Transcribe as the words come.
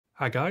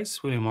Hi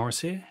guys, William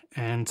Morris here,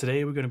 and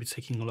today we're going to be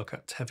taking a look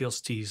at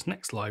Heavyocity's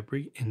next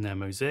library in their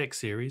Mosaic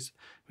series,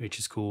 which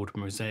is called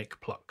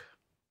Mosaic Pluck.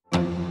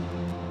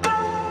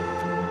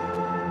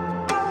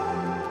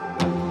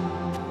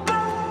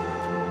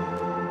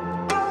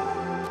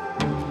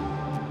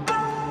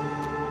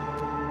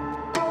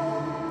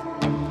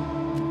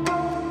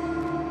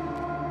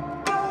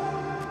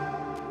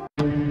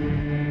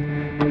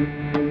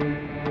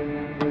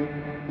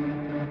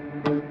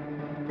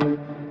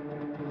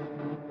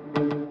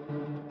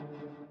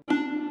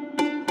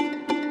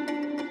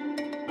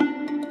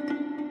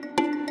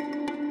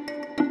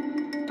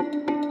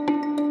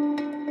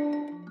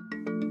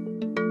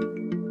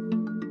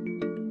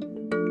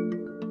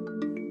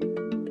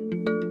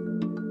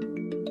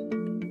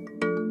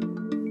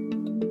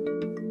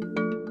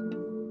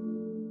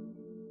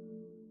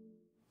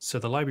 So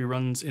the library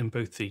runs in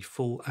both the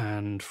full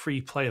and free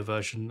player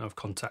version of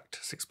Kontakt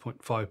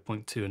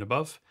 6.5.2 and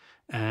above,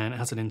 and it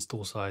has an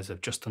install size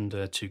of just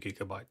under 2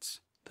 GB.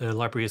 The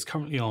library is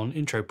currently on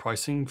intro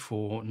pricing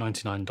for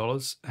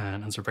 $99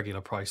 and has a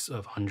regular price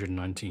of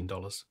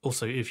 $119.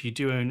 Also, if you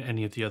do own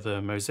any of the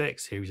other Mosaic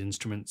series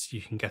instruments,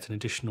 you can get an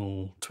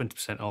additional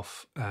 20%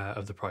 off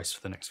of the price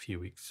for the next few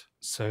weeks.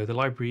 So the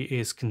library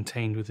is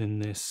contained within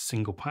this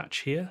single patch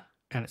here,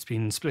 and it's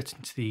been split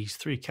into these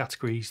 3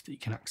 categories that you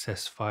can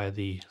access via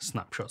the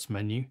snapshots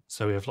menu.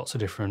 So we have lots of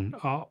different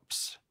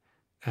Arps,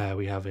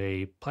 we have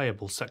a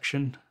Playable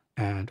section,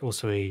 and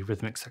also a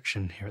Rhythmic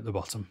section here at the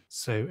bottom.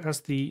 So as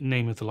the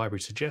name of the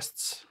library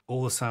suggests,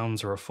 all the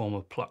sounds are a form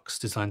of plucks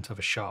designed to have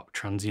a sharp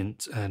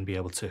transient and be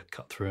able to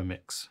cut through a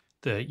mix.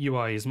 The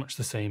UI is much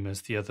the same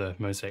as the other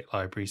Mosaic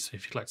libraries, so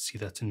if you'd like to see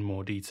that in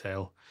more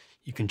detail,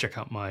 you can check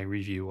out my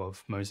review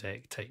of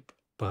Mosaic Tape.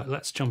 But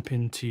let's jump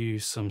into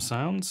some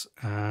sounds,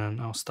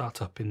 and I'll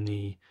start up in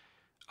the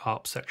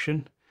Arp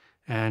section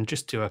and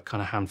just do a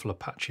kind of handful of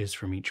patches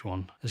from each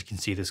one. As you can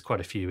see, there's quite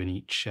a few in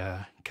each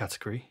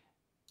category.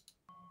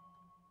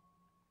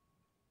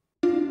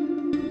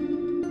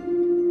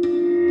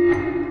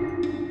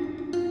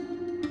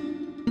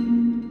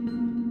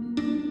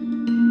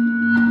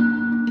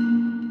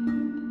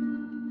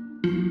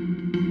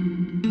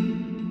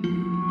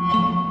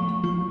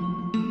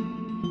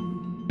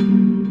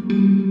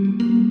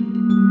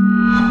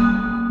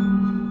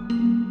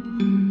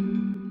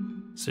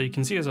 So you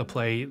can see as I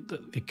play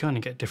that you kind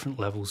of get different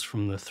levels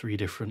from the 3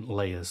 different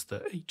layers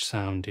that each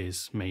sound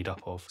is made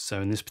up of.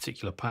 So in this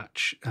particular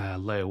patch,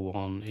 layer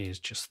 1 is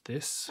just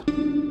this.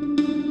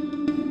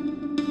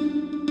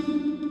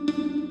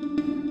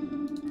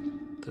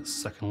 The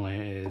second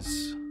layer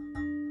is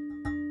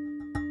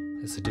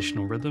this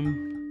additional rhythm.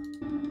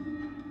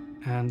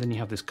 And then you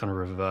have this kind of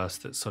reverse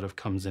that sort of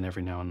comes in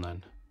every now and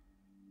then.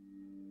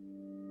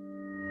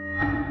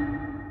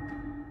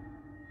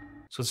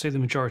 So I'd say the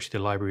majority of the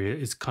library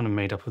is kind of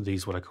made up of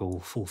these what I call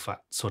full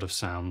fat sort of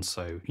sounds.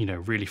 So, you know,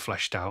 really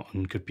fleshed out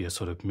and could be a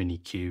sort of mini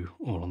cue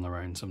all on their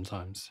own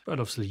sometimes. But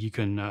obviously you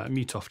can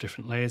mute off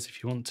different layers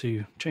if you want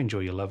to, change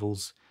all your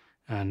levels.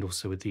 And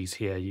also with these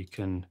here, you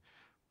can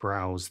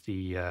browse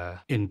the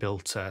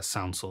inbuilt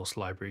sound source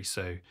library.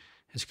 So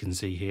as you can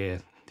see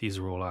here, these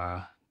are all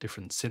our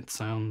different synth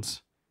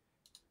sounds.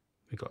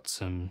 We've got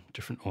some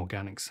different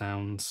organic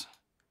sounds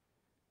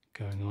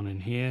going on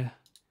in here.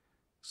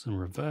 Some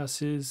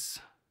reverses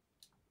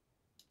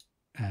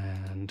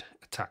and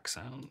attack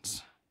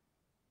sounds.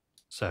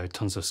 So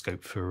tons of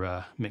scope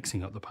for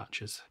mixing up the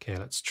patches. Okay,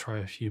 let's try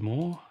a few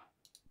more.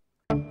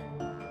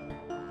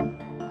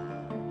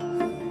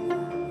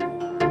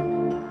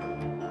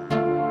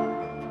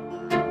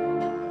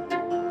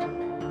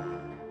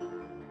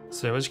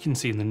 So as you can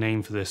see in the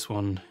name for this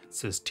one, it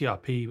says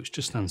TRP, which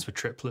just stands for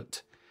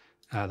triplet.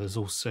 There's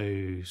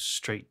also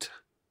straight,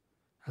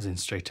 as in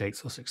straight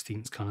 8ths or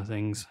 16ths kind of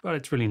things. But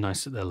it's really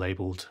nice that they're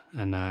labelled,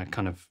 and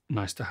kind of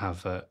nice to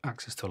have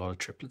access to a lot of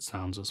triplet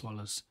sounds as well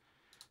as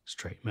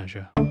straight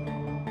measure.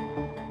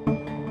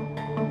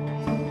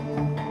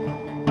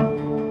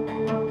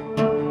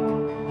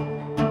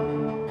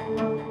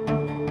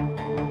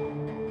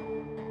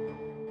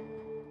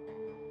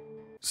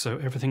 So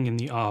everything in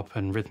the Arp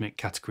and Rhythmic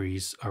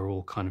categories are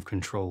all kind of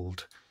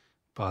controlled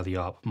by the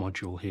Arp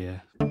module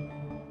here.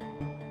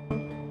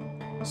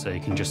 So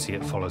you can just see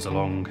it follows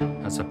along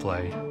as I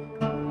play,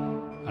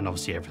 and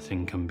obviously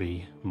everything can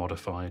be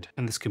modified,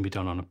 and this can be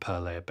done on a per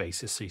layer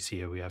basis. So you see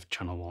here we have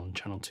channel 1,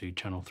 channel 2,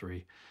 channel 3,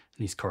 and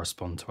these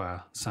correspond to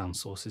our sound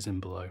sources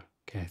in below.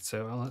 Okay,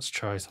 so let's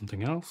try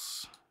something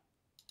else.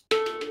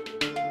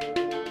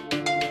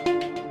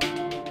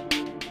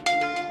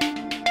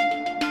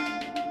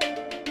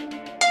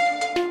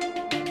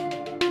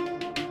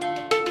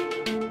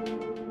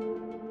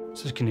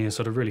 So you can hear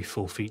sort of really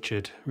full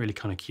featured, really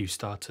kind of cue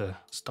starter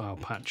style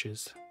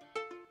patches.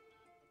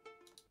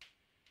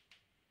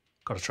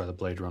 Got to try the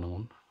Blade Runner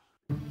one.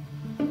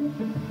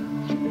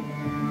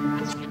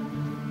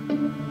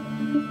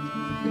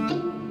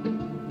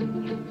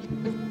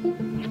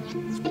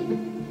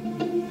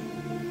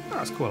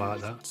 That's cool, I like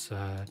that.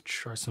 Let's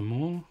try some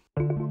more.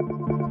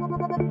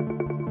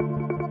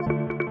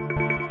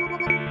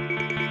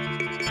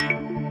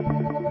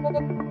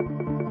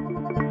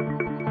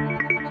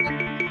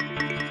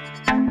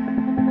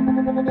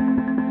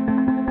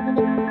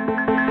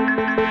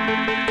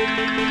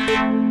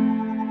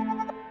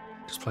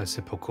 play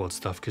simple chord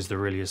stuff because there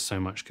really is so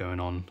much going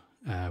on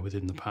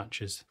within the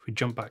patches. If we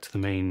jump back to the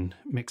main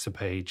mixer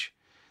page,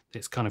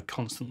 it's kind of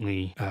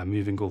constantly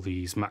moving all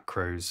these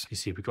macros. You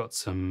see we've got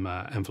some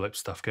envelope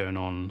stuff going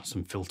on,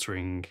 some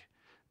filtering,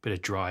 bit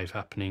of drive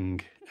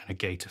happening, and a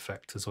gate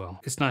effect as well.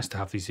 It's nice to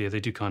have these here. They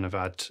do kind of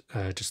add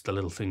just a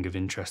little thing of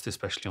interest,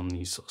 especially on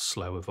these sort of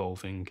slow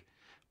evolving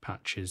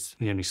patches.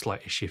 The only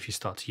slight issue if you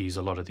start to use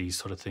a lot of these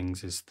sort of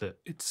things is that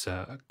it's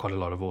quite a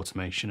lot of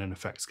automation and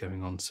effects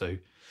going on, so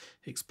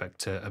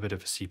expect a bit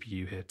of a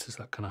CPU hit as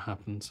that kind of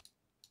happens.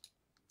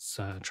 Let's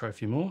try a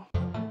few more.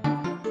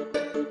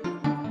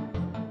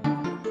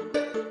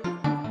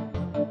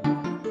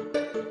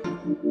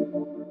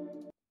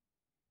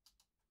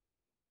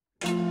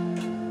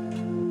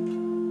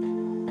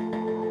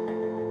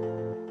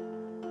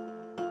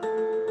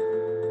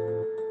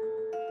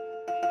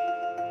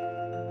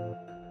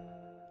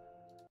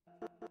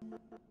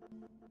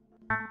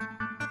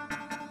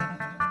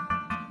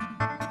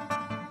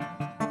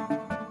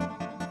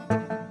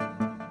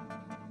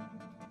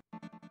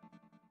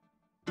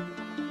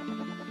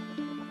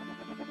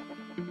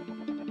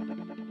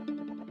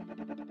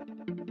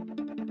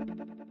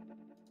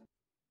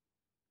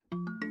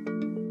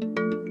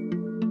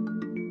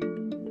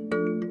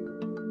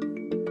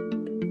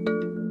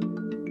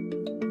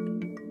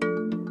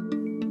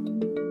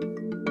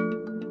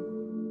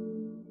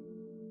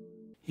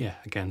 Yeah,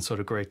 again,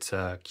 sort of great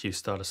cue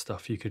starter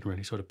stuff. You could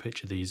really sort of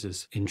picture these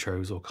as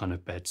intros or kind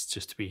of beds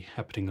just to be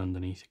happening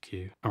underneath a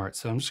cue. All right,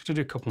 so I'm just going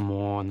to do a couple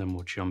more and then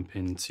we'll jump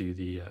into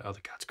the other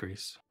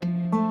categories.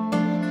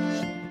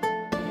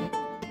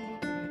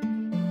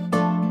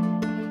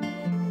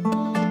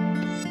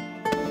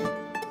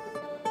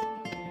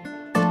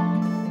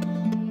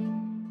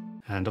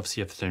 And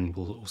obviously everything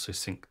will also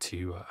sync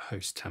to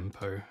host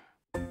tempo.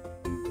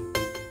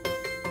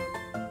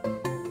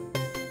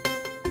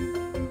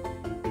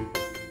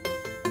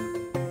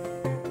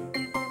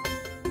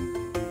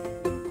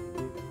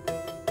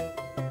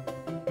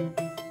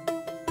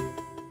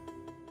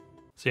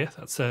 So yeah,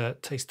 that's a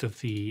taste of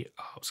the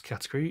Arps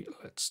category.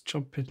 Let's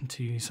jump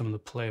into some of the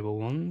playable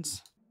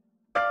ones.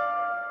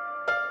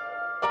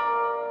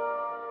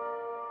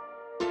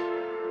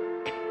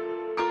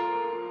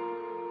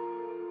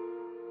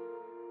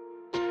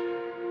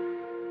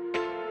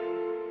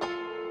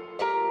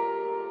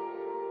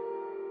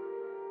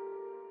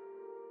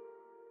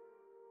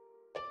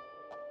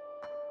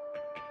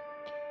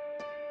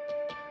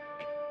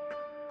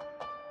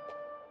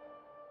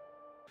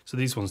 So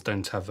these ones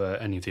don't have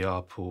any of the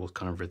Arp or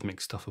kind of rhythmic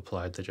stuff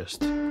applied, they're just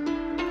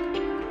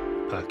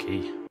per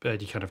key.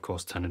 But you can of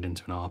course turn it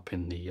into an Arp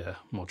in the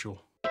module.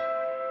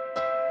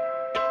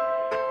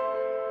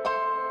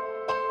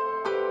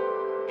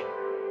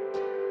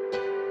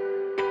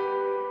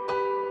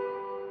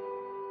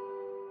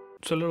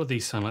 So a lot of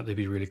these sound like they'd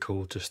be really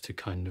cool just to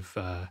kind of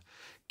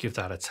give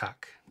that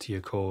attack to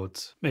your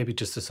chords. Maybe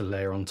just as a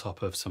layer on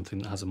top of something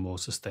that has a more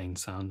sustained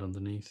sound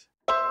underneath.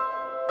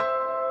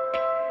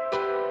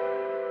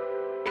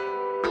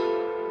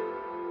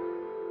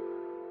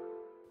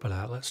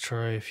 But let's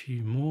try a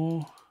few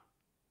more.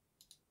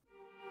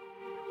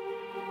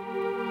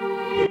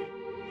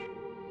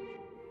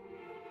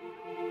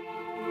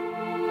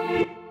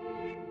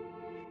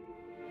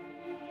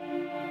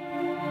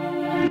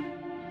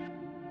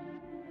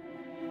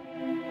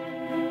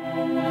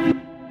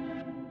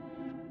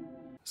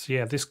 So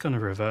yeah, this kind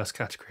of reverse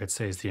category I'd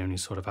say is the only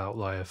sort of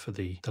outlier for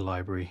the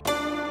library.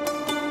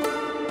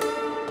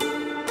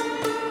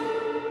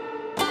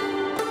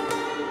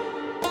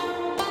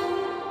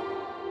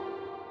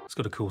 It's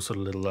got a cool sort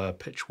of little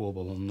pitch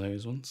warble on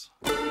those ones.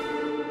 That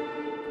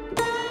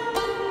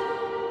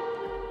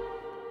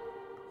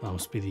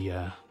must be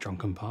the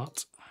drunken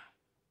part.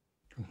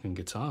 Drunken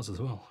guitars as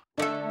well.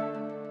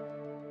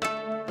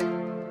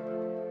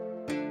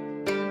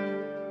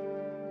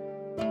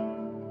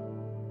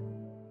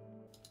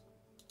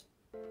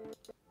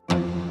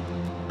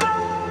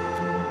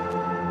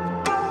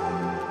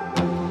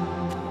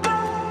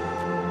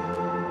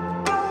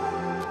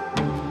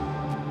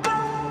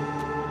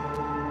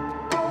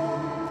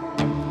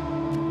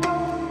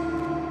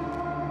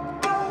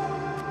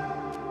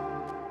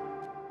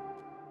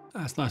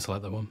 That's nice, I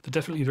like that one. They're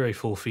definitely very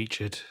full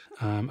featured.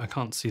 I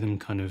can't see them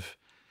kind of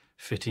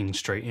fitting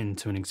straight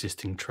into an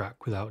existing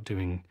track without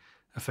doing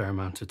a fair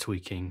amount of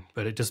tweaking,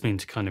 but it does mean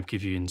to kind of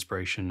give you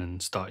inspiration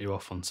and start you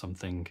off on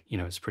something, you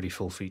know, it's a pretty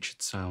full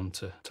featured sound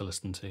to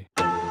listen to.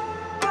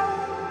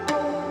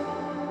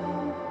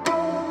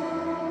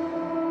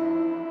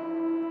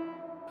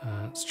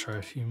 Let's try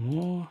a few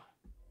more.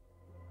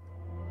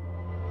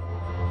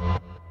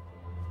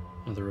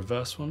 Another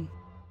reverse one.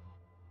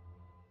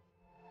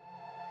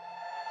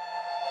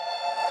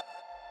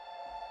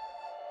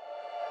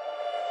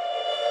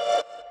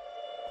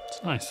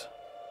 It's nice.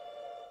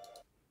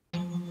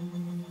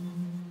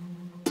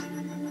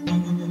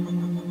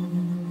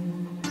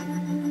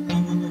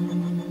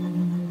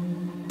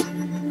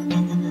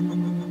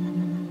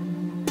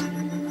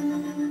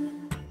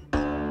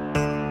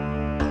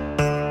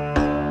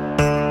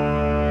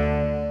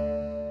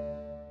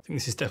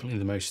 this is definitely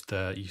the most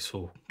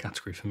useful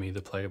category for me,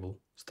 the playable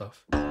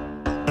stuff.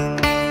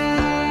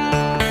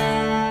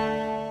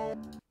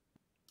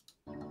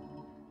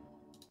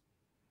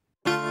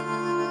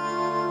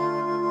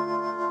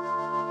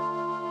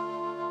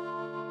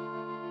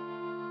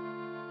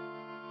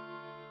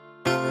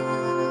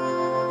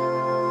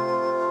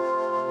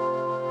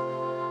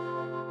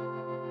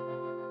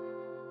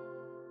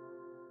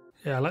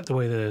 Yeah, I like the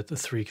way the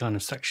three kind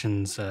of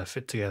sections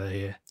fit together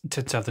here. You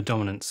tend to have the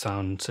dominant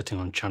sound sitting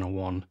on channel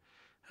 1,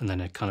 and then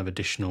a kind of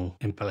additional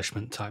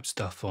embellishment type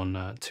stuff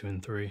on 2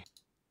 and 3.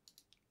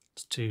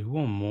 Let's do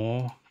one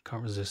more.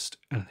 Can't resist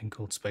anything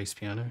called space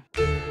piano.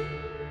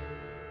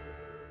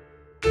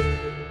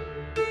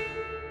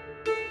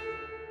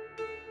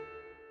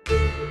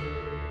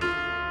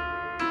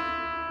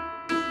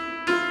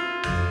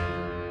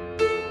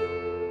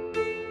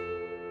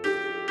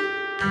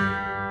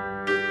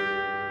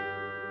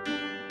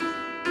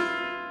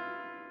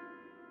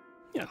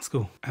 Yeah, that's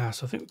cool.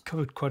 So I think we've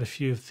covered quite a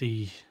few of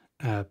the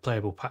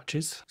playable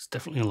patches. It's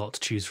definitely a lot to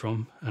choose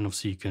from, and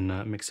obviously you can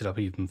mix it up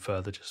even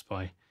further just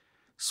by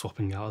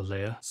swapping out a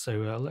layer. So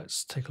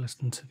let's take a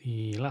listen to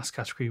the last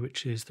category,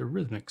 which is the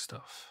rhythmic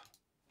stuff.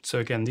 So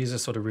again, these are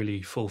sort of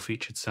really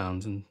full-featured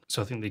sounds, and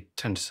so I think they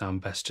tend to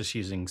sound best just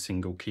using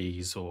single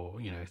keys or,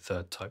 you know,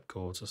 third type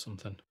chords or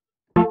something.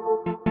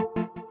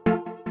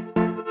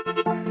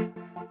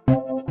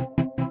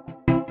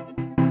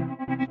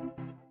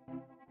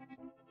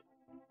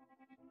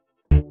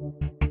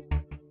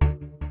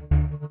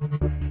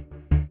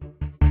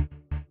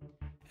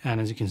 And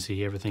as you can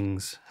see,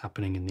 everything's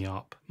happening in the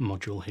ARP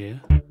module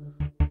here.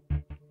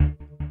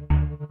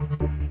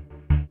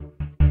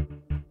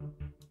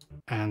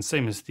 And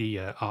same as the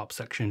ARP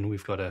section,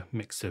 we've got a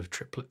mix of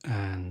triplet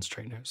and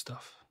straight note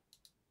stuff.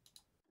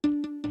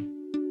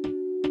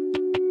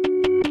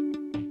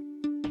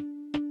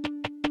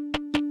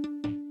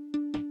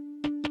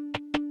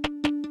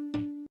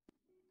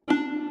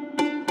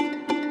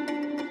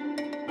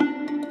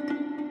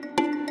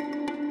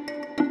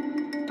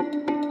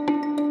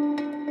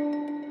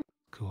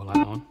 Cool, I like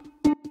that one.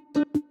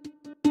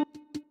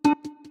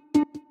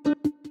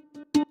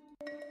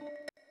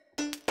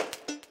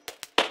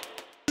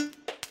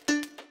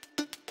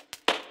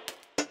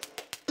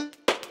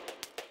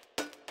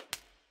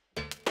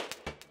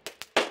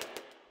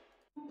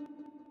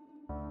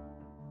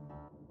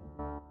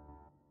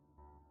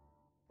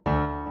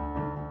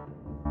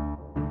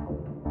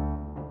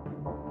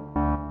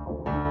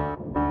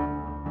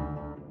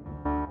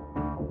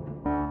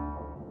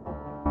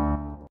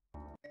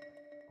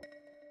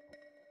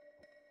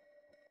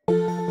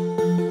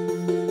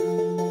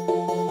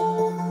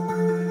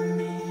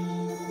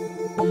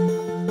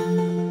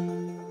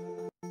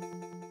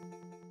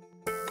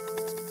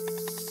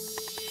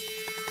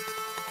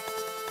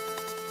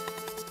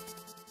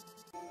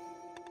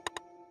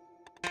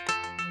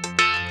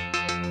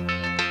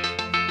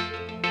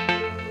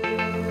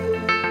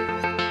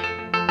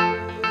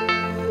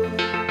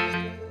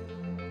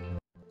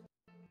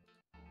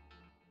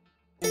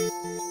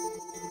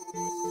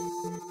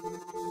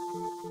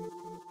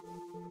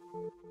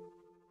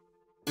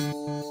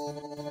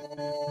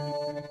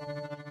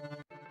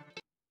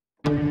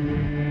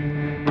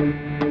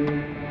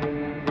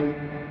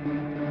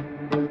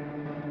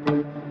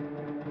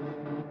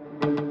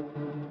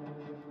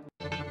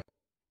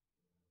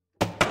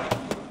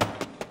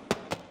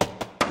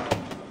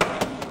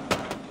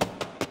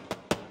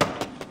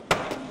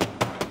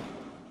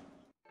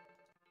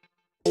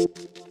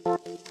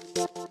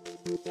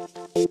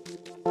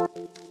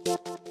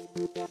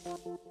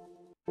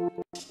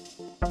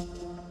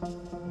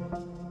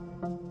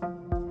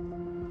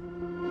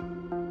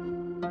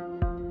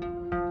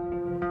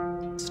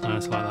 It's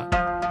nice like that.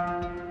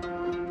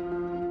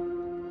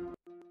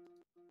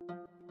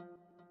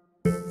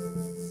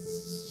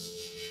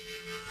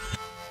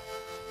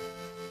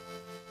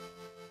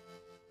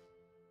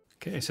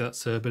 Okay, so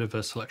that's a bit of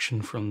a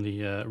selection from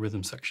the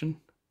rhythm section.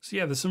 So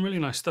yeah, there's some really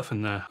nice stuff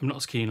in there. I'm not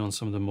as keen on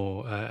some of the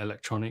more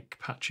electronic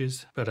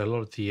patches, but a lot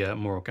of the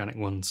more organic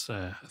ones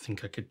I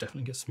think I could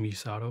definitely get some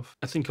use out of.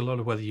 I think a lot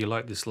of whether you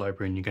like this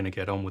library and you're going to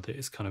get on with it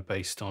is kind of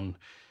based on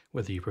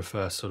whether you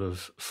prefer sort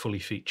of fully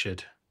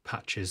featured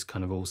patches,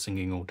 kind of all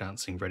singing, all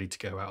dancing, ready to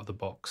go out of the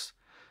box,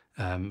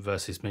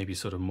 versus maybe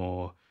sort of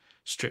more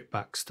stripped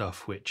back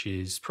stuff, which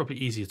is probably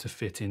easier to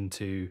fit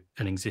into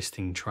an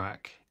existing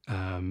track,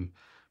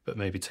 but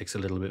maybe takes a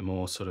little bit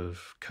more sort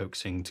of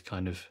coaxing to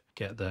kind of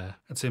get there.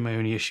 I'd say my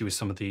only issue with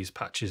some of these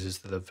patches is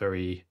that they're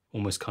very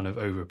almost kind of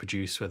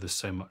overproduced, where there's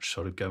so much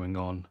sort of going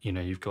on. You know,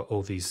 you've got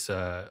all these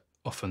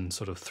often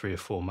sort of 3 or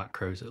 4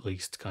 macros at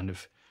least kind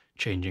of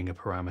changing a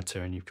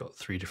parameter, and you've got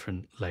 3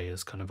 different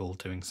layers kind of all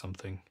doing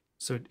something.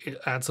 So it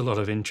adds a lot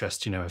of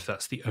interest, you know, if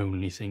that's the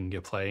only thing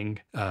you're playing.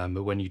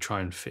 But when you try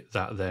and fit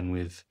that then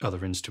with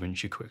other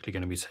instruments, you're quickly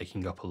going to be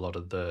taking up a lot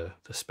of the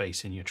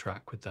space in your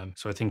track with them.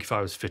 So I think if I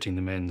was fitting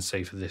them in,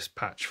 say for this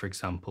patch, for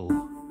example,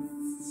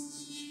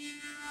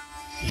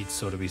 you'd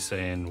sort of be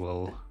saying,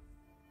 well,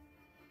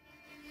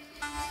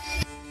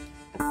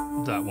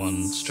 that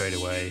one straight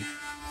away,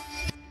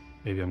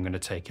 maybe I'm going to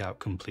take out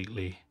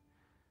completely,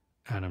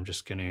 and I'm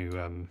just going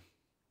to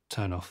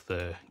turn off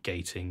the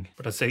gating.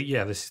 But I'd say,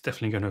 yeah, this is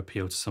definitely going to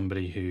appeal to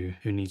somebody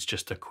who needs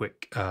just a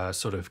quick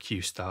sort of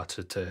cue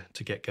starter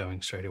to get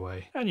going straight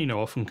away. And, you know,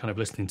 often kind of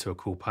listening to a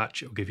cool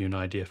patch, it'll give you an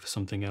idea for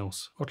something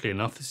else. Oddly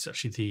enough, this is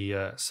actually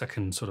the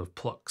second sort of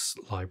plucks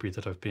library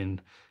that I've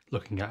been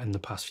looking at in the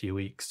past few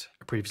weeks.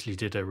 I previously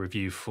did a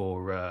review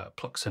for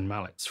plucks and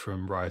mallets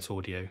from Riot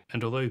Audio.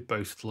 And although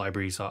both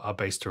libraries are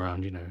based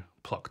around, you know,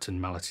 plucked and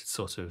malleted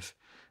sort of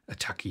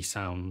attacky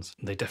sounds,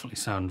 they definitely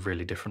sound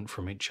really different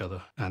from each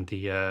other. And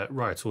the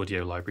Riot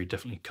Audio library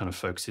definitely kind of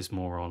focuses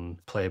more on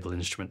playable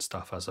instrument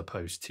stuff as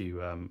opposed to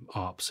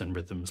arps and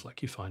rhythms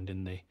like you find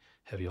in the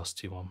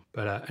Heavyocity one.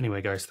 But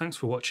anyway, guys, thanks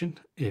for watching.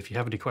 If you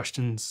have any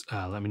questions,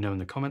 let me know in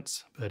the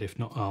comments. But if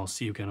not, I'll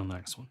see you again on the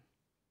next one.